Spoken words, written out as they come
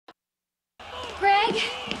Greg,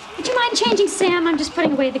 would you mind changing Sam? I'm just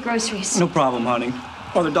putting away the groceries. No problem, honey.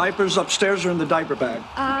 Are the diapers upstairs or in the diaper bag?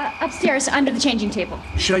 Upstairs, under the changing table.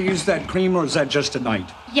 Should I use that cream or is that just at night?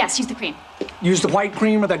 Yes, use the cream. Use the white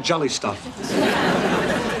cream or that jelly stuff?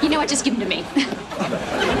 You know what? Just give them to me.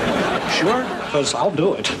 Sure? Because I'll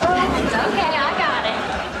do it. It's okay, I got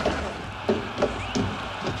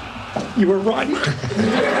it. You were right.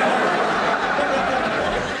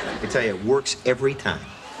 I tell you, it works every time.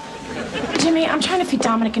 Jimmy, I'm trying to feed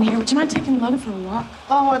Dominic in here. Would you mind taking Logan for a walk?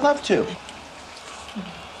 Oh, I'd love to.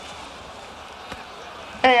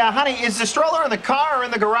 Hey, honey, is the stroller in the car or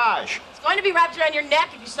in the garage? It's going to be wrapped around your neck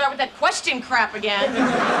if you start with that question crap again.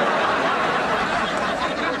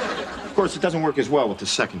 Of course, it doesn't work as well with the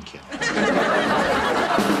second kid.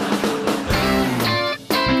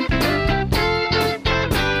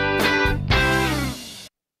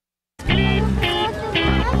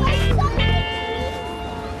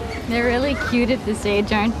 They're really cute at this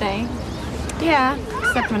age, aren't they? Yeah,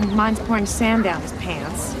 except when mine's pouring sand down his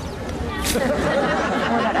pants. Or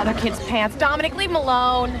that other kid's pants. Dominic, leave him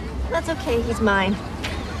alone. That's okay, he's mine.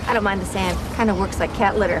 I don't mind the sand. Kind of works like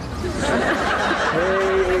cat litter.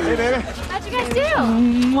 Hey, baby. How'd you guys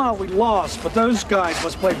do? Well, we lost, but those guys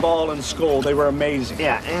must play ball in school. They were amazing.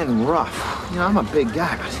 Yeah, and rough. You know, I'm a big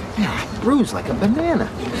guy, but man, bruised like a banana.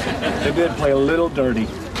 They did play a little dirty.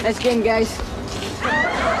 Nice game, guys.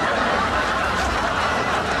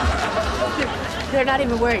 They're not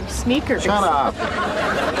even wearing sneakers. Shut up.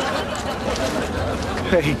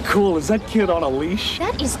 Hey, cool. Is that kid on a leash?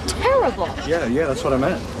 That is terrible. Yeah, that's what I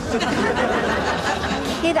meant.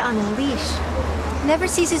 Kid on a leash. Never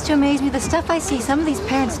ceases to amaze me the stuff I see some of these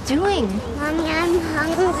parents doing. Mommy, I'm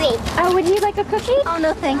hungry. Oh, would you like a cookie? Oh,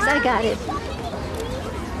 no, thanks. I got it.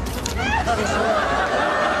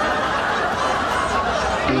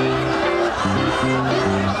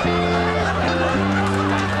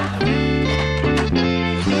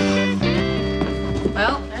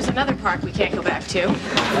 Well, there's another park we can't go back to.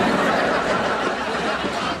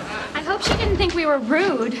 I hope she didn't think we were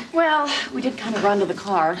rude. Well, we did kind of run to the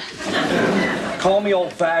car. Call me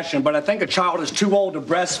old-fashioned, but I think a child is too old to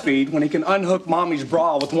breastfeed when he can unhook mommy's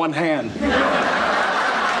bra with one hand.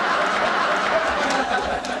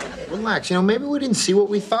 Relax, you know, maybe we didn't see what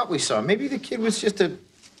we thought we saw. Maybe the kid was just a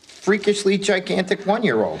freakishly gigantic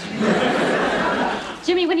one-year-old.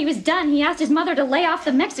 Jimmy, when he was done, he asked his mother to lay off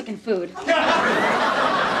the Mexican food.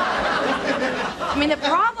 I mean, the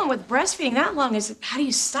problem with breastfeeding that long is how do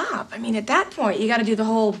you stop? I mean, at that point, you got to do the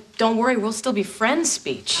whole "don't worry, we'll still be friends"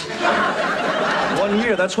 speech. 1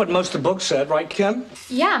 year, that's what most of the books said, right, Kim?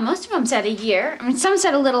 Yeah, most of them said a year. I mean, some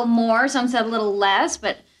said a little more, some said a little less,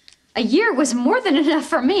 but a year was more than enough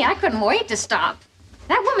for me. I couldn't wait to stop.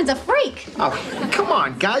 That woman's a freak. Oh, come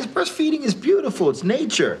on, guys. Breastfeeding is beautiful. It's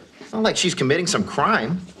nature. It's not like she's committing some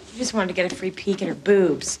crime. You just wanted to get a free peek at her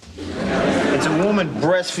boobs. It's a woman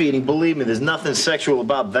breastfeeding. Believe me, there's nothing sexual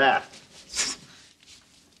about that.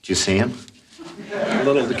 Did you see him? A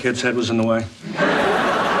little of the kid's head was in the way.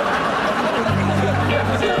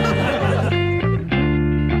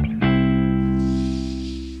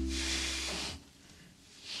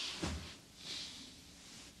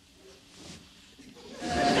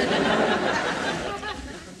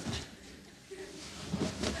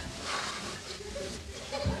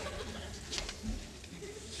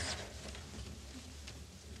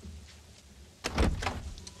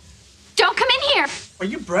 Don't come in here. Are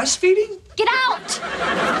you breastfeeding? Get out.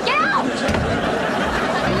 Get out.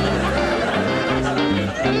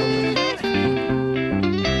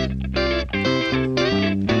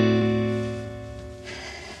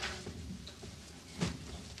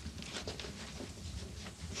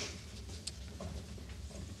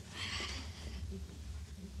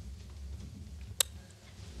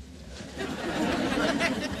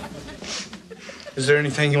 Is there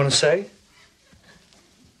anything you want to say?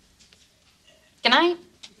 Good night.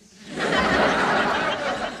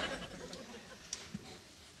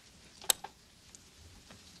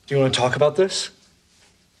 Do you want to talk about this?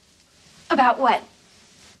 About what?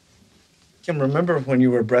 Kim, remember when you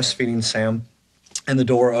were breastfeeding Sam and the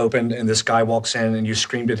door opened and this guy walks in and you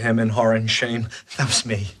screamed at him in horror and shame? That was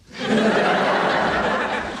me.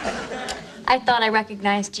 I thought I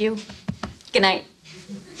recognized you. Good night.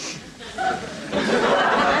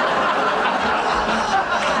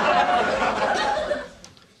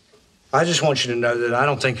 I just want you to know that I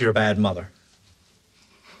don't think you're a bad mother.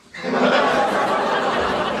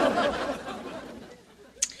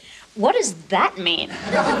 What does that mean?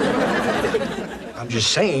 I'm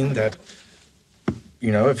just saying that,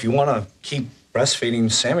 you know, if you want to keep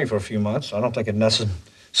breastfeeding Sammy for a few months, I don't think it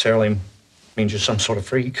necessarily means you're some sort of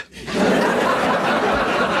freak.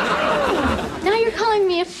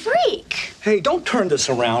 Hey, don't turn this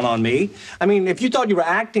around on me. I mean, if you thought you were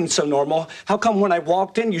acting so normal, how come when I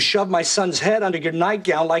walked in, you shoved my son's head under your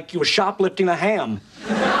nightgown like you were shoplifting a ham?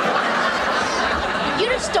 You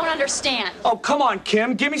just don't understand. Oh, come on,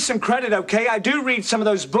 Kim. Give me some credit, okay? I do read some of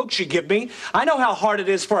those books you give me. I know how hard it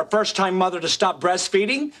is for a first-time mother to stop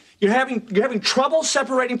breastfeeding. You're having trouble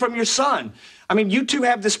separating from your son. I mean, you two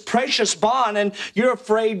have this precious bond, and you're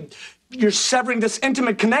afraid you're severing this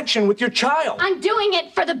intimate connection with your child. I'm doing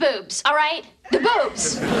it for the boobs, all right? The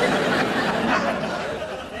boobs.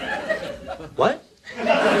 What?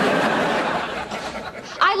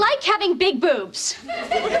 I like having big boobs.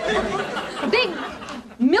 Big,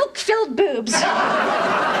 milk-filled boobs. And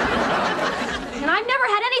I've never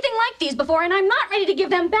had anything like these before, and I'm not ready to give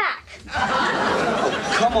them back.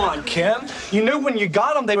 Oh, come on, Kim. You knew when you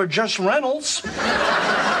got them they were just rentals.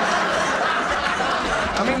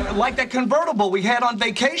 I mean, like that convertible we had on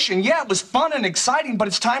vacation. Yeah, it was fun and exciting, but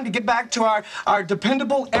it's time to get back to our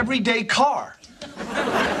dependable, everyday car.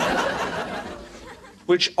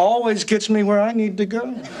 Which always gets me where I need to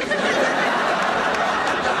go.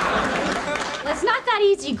 It's not that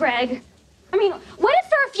easy, Greg. I mean, what if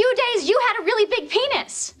for a few days you had a really big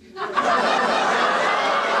penis?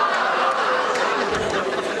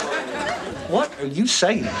 What are you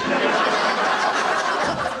saying?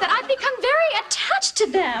 That I've become very attached to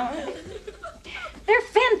them. They're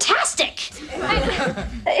fantastic.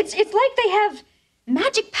 It's like they have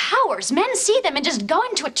magic powers. Men see them and just go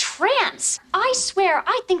into a trance. I swear,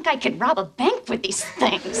 I think I could rob a bank with these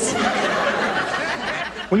things.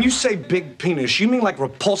 When you say big penis, you mean like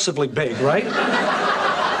repulsively big, right?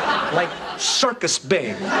 Like circus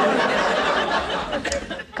big.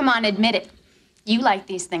 Come on, admit it. You like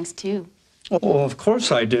these things, too. Oh, of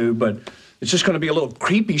course I do, but it's just going to be a little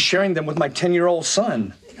creepy sharing them with my 10-year-old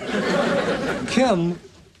son. Kim,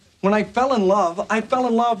 when I fell in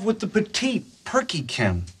love with the petite, perky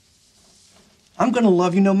Kim. I'm going to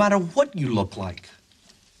love you no matter what you look like.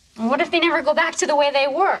 What if they never go back to the way they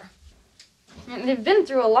were? They've been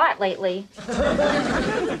through a lot lately.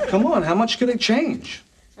 Come on, how much could it change?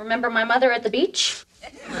 Remember my mother at the beach?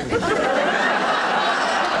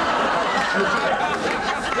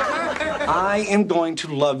 I am going to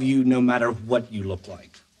love you no matter what you look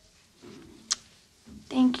like.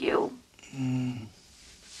 Thank you.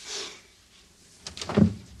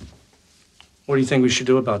 What do you think we should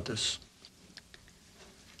do about this?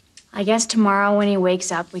 I guess tomorrow when he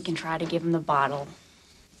wakes up, we can try to give him the bottle.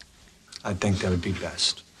 I think that would be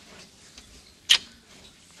best.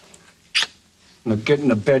 Now get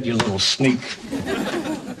into bed, you little sneak.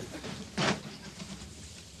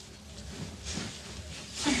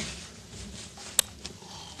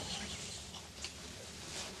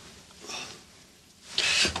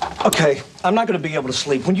 Okay, I'm not going to be able to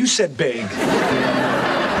sleep. When you said big... I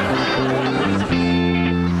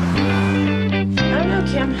don't know,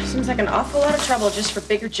 Kim. Seems like an awful lot of trouble just for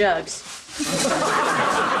bigger jugs.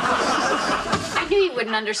 I knew you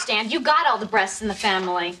wouldn't understand. You got all the breasts in the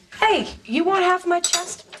family. Hey, you want half my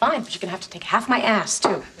chest? Fine, but you're gonna have to take half my ass,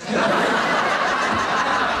 too.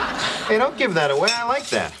 Hey, don't give that away. I like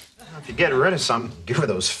that. If you get rid of something, give her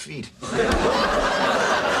those feet.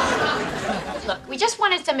 Look, we just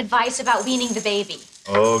wanted some advice about weaning the baby.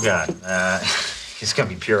 Oh, God. It's gonna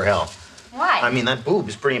be pure hell. Why? I mean, that boob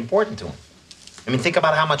is pretty important to him. I mean, think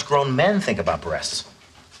about how much grown men think about breasts.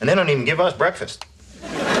 And they don't even give us breakfast.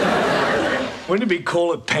 Wouldn't it be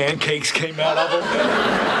cool if pancakes came out of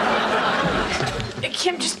it?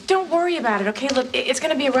 Kim, just don't worry about it, okay? Look, it's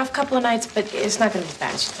gonna be a rough couple of nights, but it's not gonna be as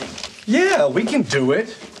bad as you think. Yeah, we can do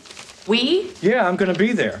it. We? Yeah, I'm going to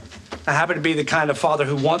be there. I happen to be the kind of father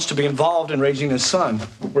who wants to be involved in raising his son.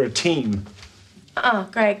 We're a team.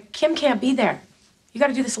 Greg, Kim can't be there. You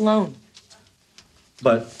gotta do this alone.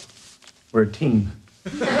 But we're a team.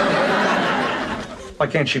 Why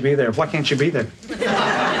can't she be there? Why can't you be there?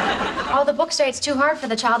 All the books say it's too hard for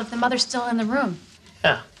the child if the mother's still in the room.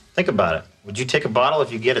 Yeah, think about it. Would you take a bottle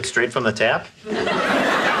if you get it straight from the tap? Well,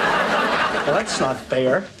 that's not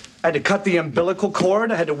fair. I had to cut the umbilical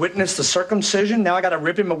cord. I had to witness the circumcision. Now I got to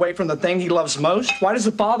rip him away from the thing he loves most. Why does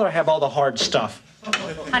the father have all the hard stuff?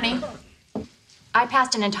 Honey, I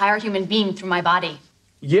passed an entire human being through my body.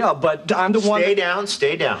 Yeah, but I'm the one... Stay down,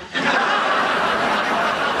 stay down.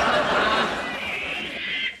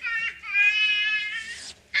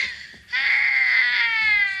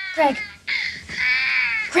 Greg.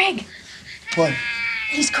 Greg. What?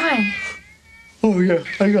 He's crying. Oh, yeah,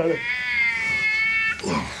 I got it.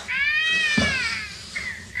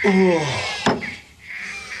 Oh.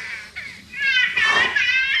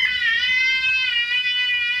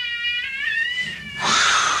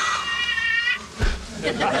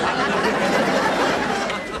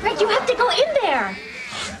 You have to go in there.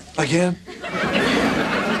 Again?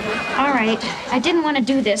 All right. I didn't want to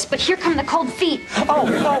do this, but here come the cold feet. Oh,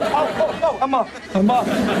 I'm up.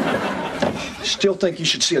 Still think you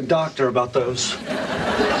should see a doctor about those.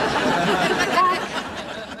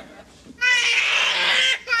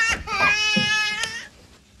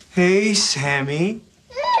 Hey, Sammy.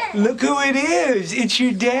 Look who it is. It's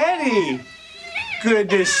your daddy.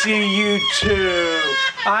 Good to see you, too.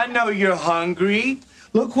 I know you're hungry.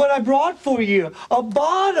 Look what I brought for you. A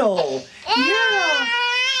bottle. Yeah.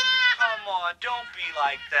 Come on, don't be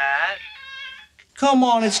like that. Come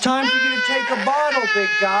on, it's time for you to take a bottle, big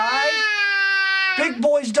guy. Big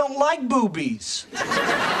boys don't like boobies.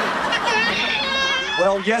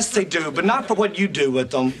 Well, yes, they do, but not for what you do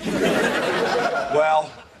with them.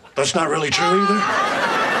 Well, that's not really true either.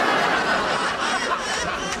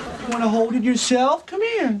 You want to hold it yourself? Come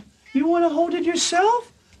here. You want to hold it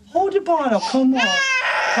yourself? Hold the bottle. Come on.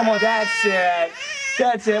 Come on, that's it.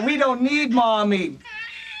 That's it. We don't need mommy.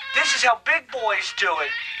 This is how big boys do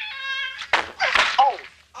it.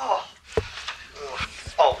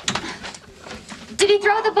 Oh. Did he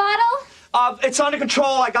throw the bottle? It's under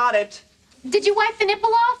control. I got it. Did you wipe the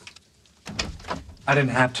nipple off? I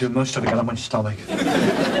didn't have to. Most of it got on my stomach.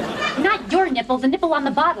 Not your nipple, the nipple on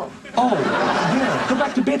the bottle. Oh, yeah. Go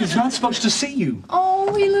back to bed. He's not supposed to see you.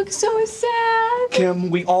 Oh, he looks so sad. Kim,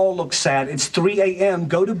 we all look sad. It's 3 a.m.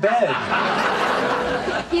 Go to bed.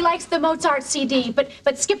 He likes the Mozart CD, but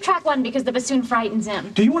skip track 1 because the bassoon frightens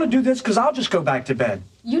him. Do you want to do this? Because I'll just go back to bed.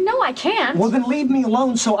 You know I can't. Well, then leave me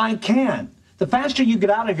alone so I can. The faster you get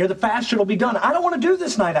out of here, the faster it'll be done. I don't want to do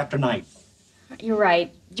this night after night. You're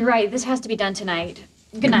right. You're right. This has to be done tonight.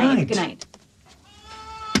 Good night. Good night.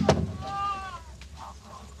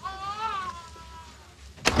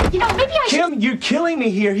 You know, maybe I should... Kim, you're killing me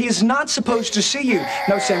here. He is not supposed to see you.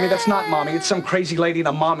 No, Sammy, that's not Mommy. It's some crazy lady in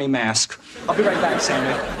a mommy mask. I'll be right back,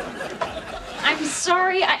 Sammy. I'm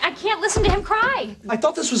sorry. I can't listen to him cry. I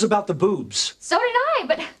thought this was about the boobs. So did I,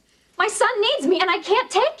 but my son needs me and I can't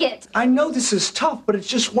take it. I know this is tough, but it's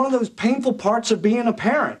just one of those painful parts of being a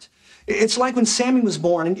parent. It's like when Sammy was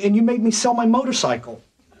born and you made me sell my motorcycle.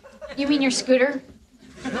 You mean your scooter?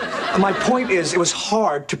 My point is, it was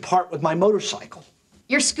hard to part with my motorcycle.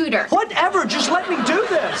 Your scooter. Whatever, just let me do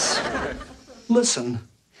this. Listen,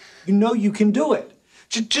 you know you can do it.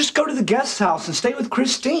 Just go to the guest house and stay with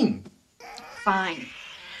Christine. Fine.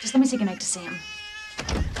 Just let me say goodnight to Sam.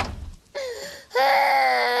 Good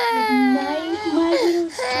night, my little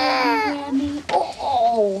Sammy.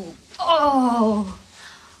 Oh.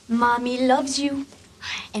 Mommy loves you,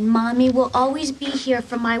 and Mommy will always be here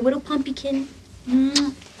for my little pumpkin.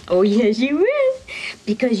 Oh, yes, you will,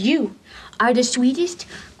 because you are the sweetest,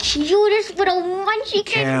 cutest little munchkin.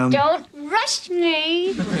 Cam. Don't rush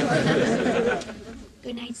me.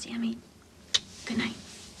 Good night, Sammy. Good night.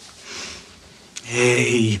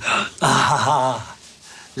 Hey,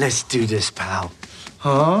 let's do this, pal.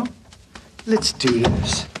 Huh? Let's do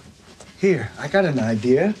this. Here, I got an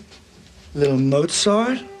idea. Little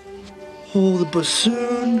Mozart. Hold the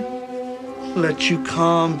bassoon. Let you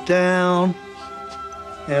calm down.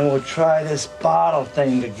 And we'll try this bottle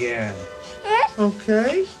thing again.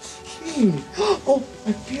 Okay? Oh,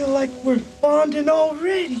 I feel like we're bonding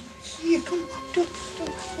already. Here, come on.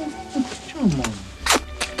 Come on.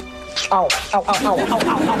 Ow, ow, ow, ow, ow,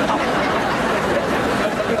 ow, ow, ow.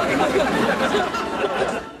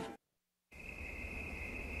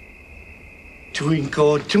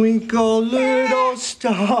 Twinkle, twinkle, little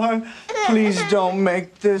star, please don't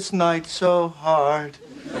make this night so hard.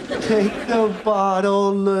 Take the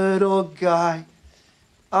bottle, little guy.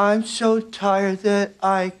 I'm so tired that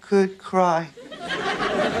I could cry.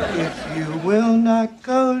 If you will not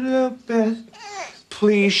go to bed,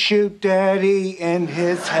 please shoot Daddy in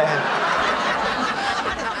his head.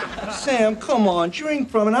 Sam, come on, drink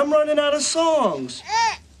from it. I'm running out of songs.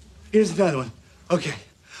 Here's another one. Okay.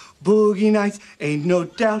 Boogie nights, ain't no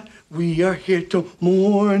doubt. We are here till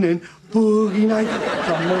morning. Boogie nights,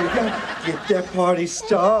 come on, get that party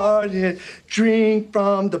started. Drink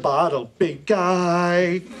from the bottle, big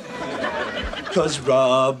guy. 'Cause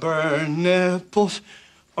rubber nipples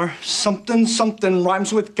or something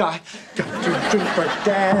rhymes with guy. Got to drink for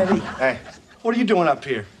Daddy. Hey. What are you doing up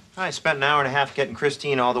here? I spent an hour and a half getting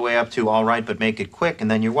Christine all the way up to all right, but make it quick,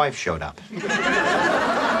 and then your wife showed up.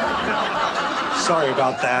 Sorry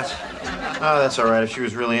about that. Oh, that's all right. If she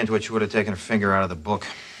was really into it, she would have taken her finger out of the book.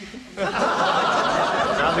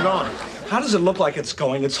 How's it going? How does it look like it's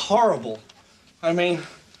going? It's horrible. I mean,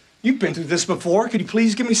 you've been through this before. Could you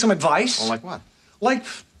please give me some advice? Well, like what? Like,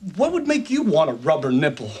 what would make you want a rubber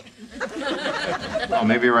nipple? Well,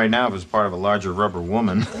 maybe right now if it's part of a larger rubber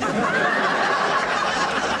woman.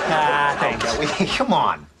 Thanks. Come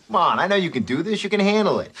on. Come on. I know you can do this. You can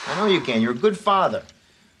handle it. I know you can. You're a good father.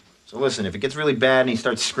 So listen, if it gets really bad and he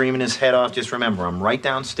starts screaming his head off, just remember, I'm right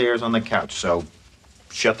downstairs on the couch, so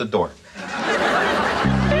shut the door.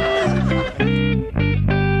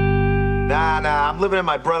 Nah, I'm living in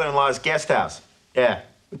my brother-in-law's guest house. Yeah,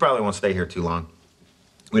 we probably won't stay here too long.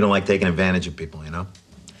 We don't like taking advantage of people, you know?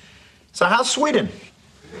 So how's Sweden?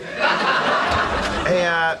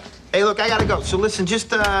 Hey, look, I gotta go. So listen,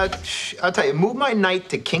 just, I'll tell you, move my night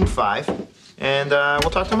to King 5, and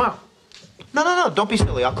we'll talk tomorrow. No, don't be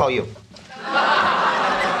silly. I'll call you.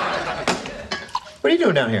 What are you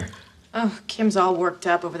doing down here? Oh, Kim's all worked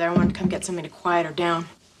up over there. I wanted to come get something to quiet her down.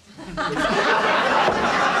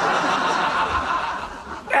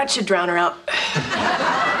 That should drown her out.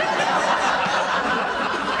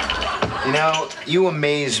 You know, you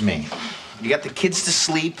amaze me. You got the kids to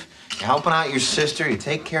sleep, you're helping out your sister, you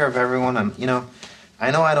take care of everyone, and, you know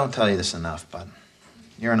I don't tell you this enough, but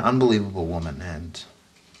you're an unbelievable woman, and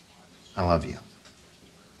I love you.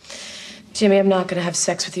 Jimmy, I'm not gonna have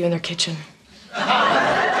sex with you in their kitchen. Hey,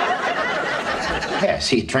 I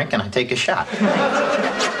see you drinking, I take a shot.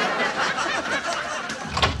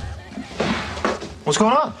 What's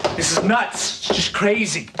going on? This is nuts. It's just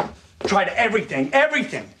crazy. Tried everything.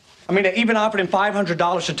 I mean, I even offered him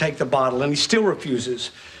 $500 to take the bottle, and he still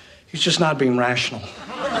refuses. He's just not being rational.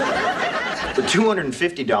 For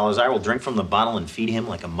 $250, I will drink from the bottle and feed him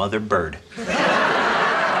like a mother bird.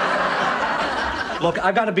 Look,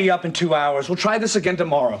 I've got to be up in 2 hours. We'll try this again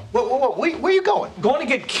tomorrow. Whoa, where are you going? Going to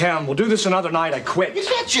get Kim. We'll do this another night. I quit. You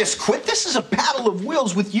can't just quit. This is a battle of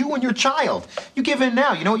wills with you and your child. You give in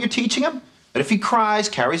now. You know what you're teaching him? That if he cries,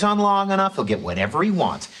 carries on long enough, he'll get whatever he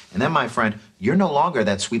wants. And then, my friend, you're no longer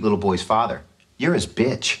that sweet little boy's father. You're his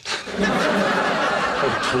bitch.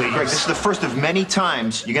 Oh, please. Greg, this is the first of many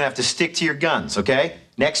times you're gonna have to stick to your guns, okay?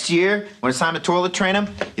 Next year, when it's time to toilet train him,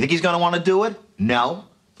 you think he's gonna want to do it? No.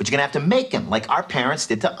 But you're gonna have to make him, like our parents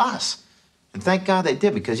did to us. And thank God they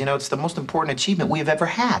did, because, you know, it's the most important achievement we have ever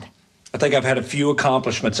had. I think I've had a few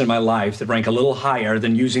accomplishments in my life that rank a little higher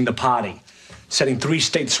than using the potty. Setting 3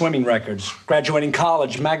 state swimming records, graduating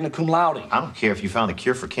college, magna cum laude. I don't care if you found the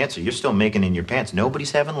cure for cancer. You're still making in your pants.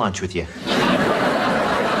 Nobody's having lunch with you.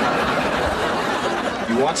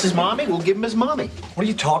 He wants his mommy? We'll give him his mommy. What are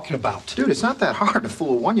you talking about? Dude, it's not that hard to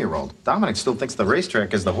fool a 1-year-old. Dominic still thinks the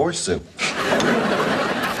racetrack is the horse soup.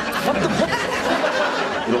 What the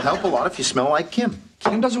fuck? It'll help a lot if you smell like Kim.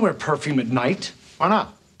 Kim doesn't wear perfume at night. Why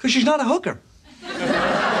not? Because she's not a hooker.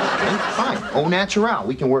 Okay, fine. Au naturel.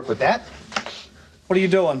 We can work with that. What are you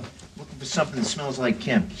doing? Looking for something that smells like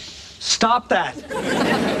Kim. Stop that.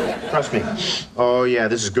 Trust me. Oh, yeah,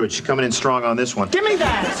 this is good. She's coming in strong on this one. Give me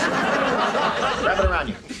that. Wrap it around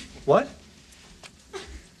you. What?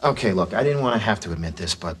 Okay, look, I didn't want to have to admit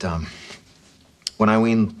this, but when I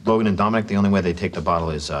wean Logan and Dominic, the only way they take the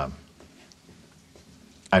bottle is I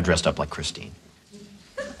dressed up like Christine.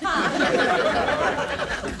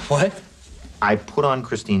 What? I put on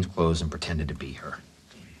Christine's clothes and pretended to be her.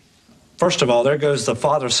 First of all, there goes the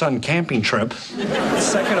father-son camping trip.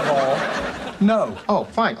 Second of all, no. Oh,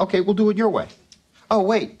 fine. Okay, we'll do it your way. Oh,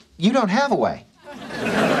 wait, you don't have a way.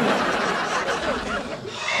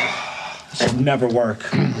 This will never work.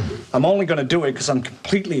 I'm only going to do it because I'm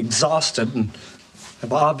completely exhausted and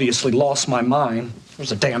I've obviously lost my mind.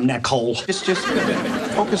 There's a damn neck hole. Just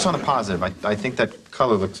focus on the positive. I think that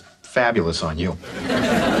color looks fabulous on you. All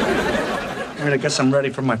right, I guess I'm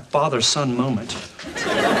ready for my father-son moment.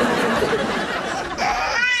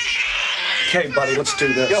 Okay, buddy, let's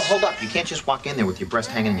do this. Yo, hold up. You can't just walk in there with your breast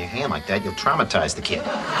hanging in your hand like that. You'll traumatize the kid. You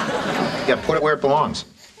gotta put it where it belongs.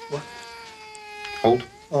 What? Hold.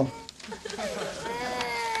 Oh.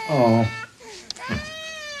 Oh.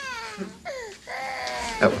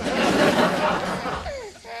 Oh.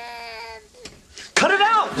 Cut it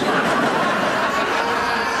out!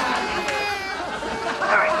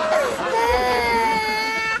 All right.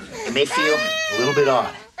 It may feel a little bit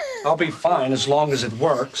odd. I'll be fine as long as it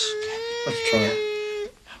works. Let's try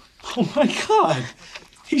it. Oh, my God.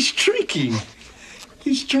 He's drinking.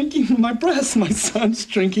 He's drinking from my breast. My son's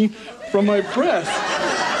drinking from my breast.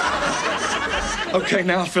 Okay,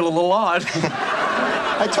 now I feel a little odd.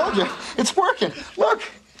 I told you, it's working. Look,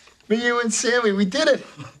 me, you, and Sammy, we did it.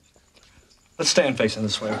 Let's stand facing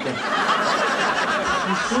this way, okay?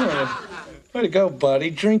 Good. Way to go,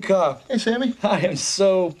 buddy. Drink up. Hey, Sammy. I am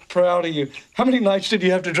so proud of you. How many nights did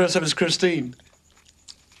you have to dress up as Christine?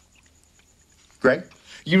 Greg?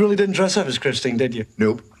 You really didn't dress up as Christine, did you?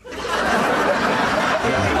 Nope.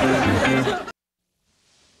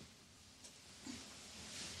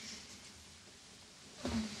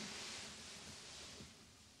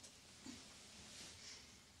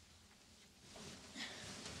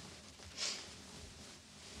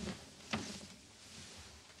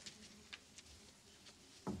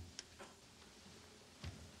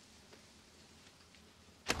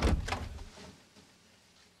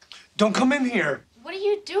 Don't come in here. What are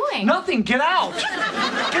you doing? Nothing. Get out.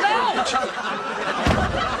 Get out.